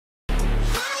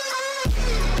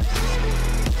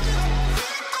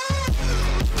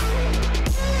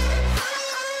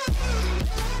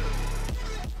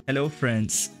Hello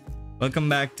friends, welcome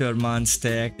back to Arman's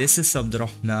Tech. This is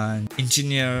Abdurrahman,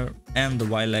 engineer and the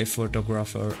wildlife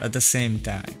photographer at the same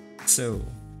time.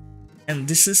 And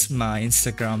this is my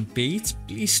Instagram page.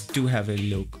 Please do have a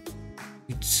look.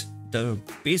 The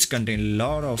page contains a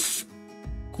lot of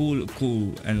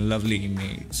cool and lovely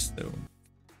images.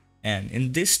 And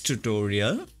in this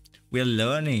tutorial, we are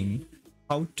learning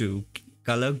how to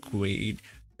color grade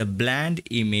the bland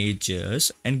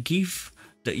images and give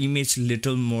the image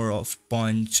little more of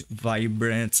punch,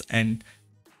 vibrance, and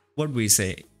what we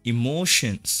say,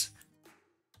 emotions,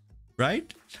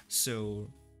 right? So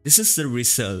this is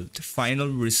the final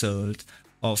result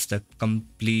of the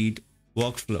complete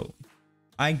workflow.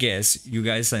 I guess you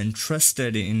guys are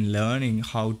interested in learning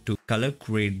how to color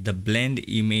grade the blend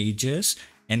images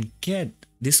and get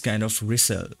this kind of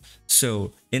result.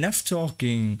 So enough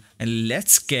talking and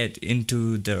let's get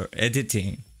into the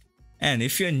editing. And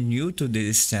if you're new to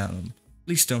this channel,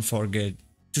 please don't forget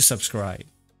to subscribe.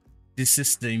 This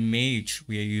is the image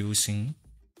we are using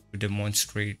to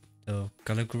demonstrate the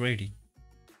color grading.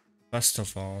 First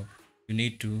of all, you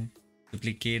need to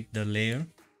duplicate the layer,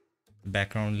 the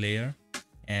background layer,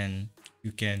 and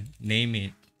you can name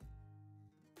it.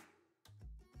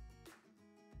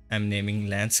 I'm naming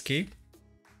landscape.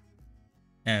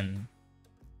 And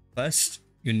first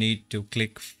you need to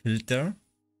click filter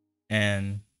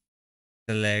and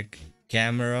select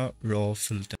camera raw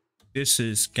filter. This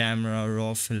is camera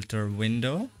raw filter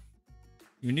window.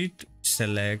 You need to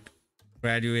select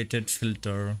graduated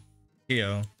filter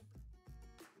here,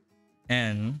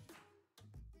 and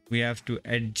we have to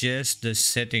adjust the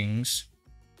settings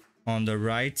on the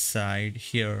right side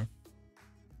here.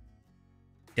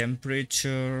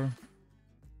 Temperature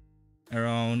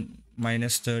around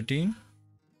 -13,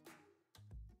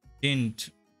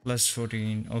 tint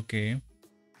 +14. okay.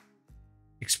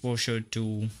 Exposure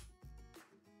to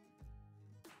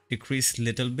decrease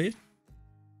little bit,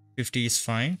 50 is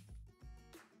fine,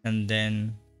 and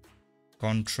then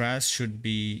contrast should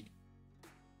be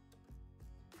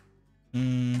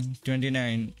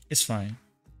 29 is fine.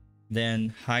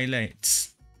 Then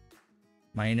highlights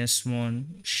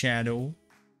 -1, shadow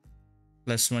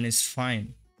 +1 is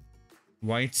fine.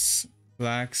 Whites,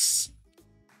 blacks,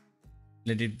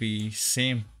 let it be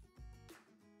same.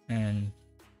 And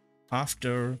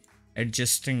after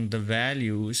adjusting the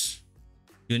values,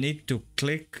 you need to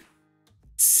click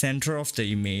center of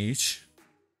the image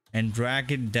and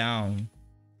drag it down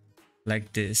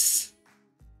like this.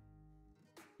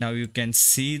 Now you can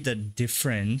see the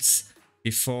difference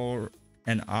before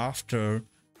and after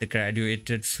the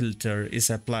graduated filter is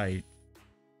applied.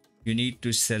 You need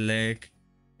to select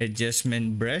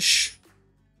adjustment brush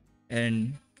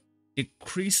and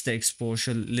decrease the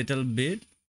exposure little bit,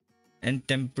 and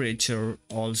temperature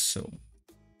also.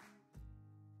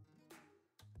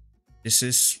 This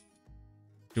is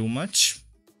too much.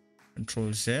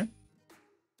 Control Z.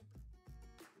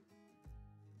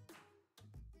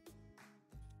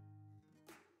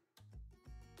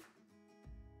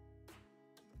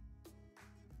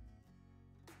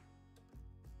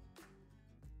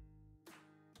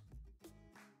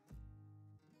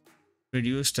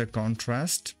 Reduce the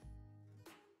contrast.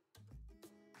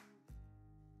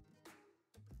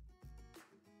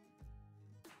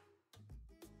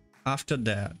 After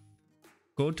that,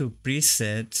 go to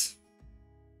presets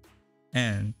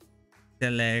and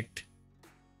select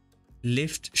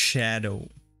lift shadow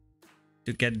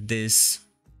to get this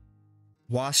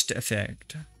vast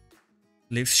effect.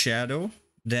 Lift shadow,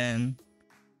 then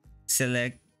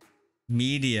select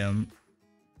medium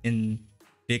in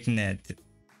vignette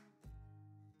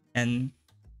and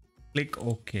click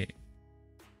OK.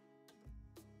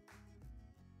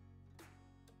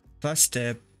 First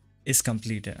step is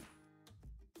completed.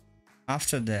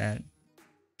 After that,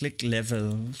 click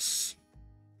levels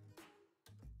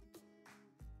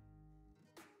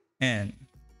and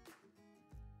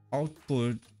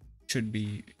output should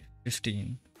be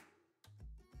 15.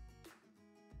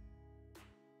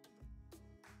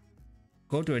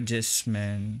 Go to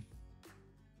adjustment,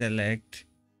 select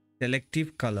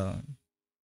selective color.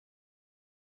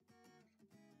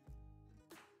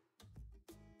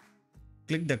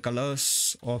 Click the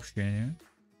colors option,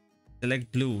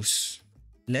 select blues.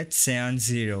 Let cyan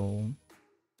 0,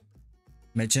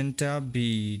 magenta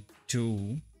be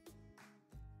 2,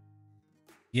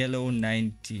 yellow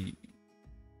 90.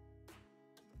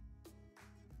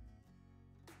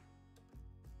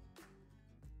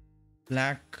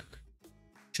 Black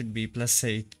should be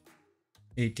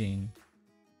 +18.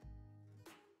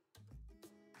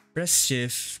 Press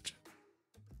shift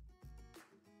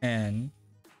and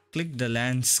click the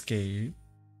landscape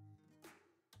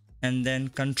and then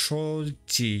Control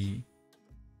G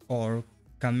or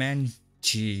Command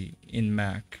G in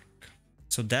Mac.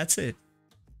 So that's it.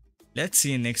 Let's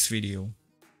see you next video.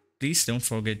 Please don't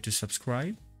forget to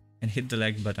subscribe and hit the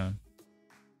like button.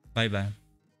 Bye bye.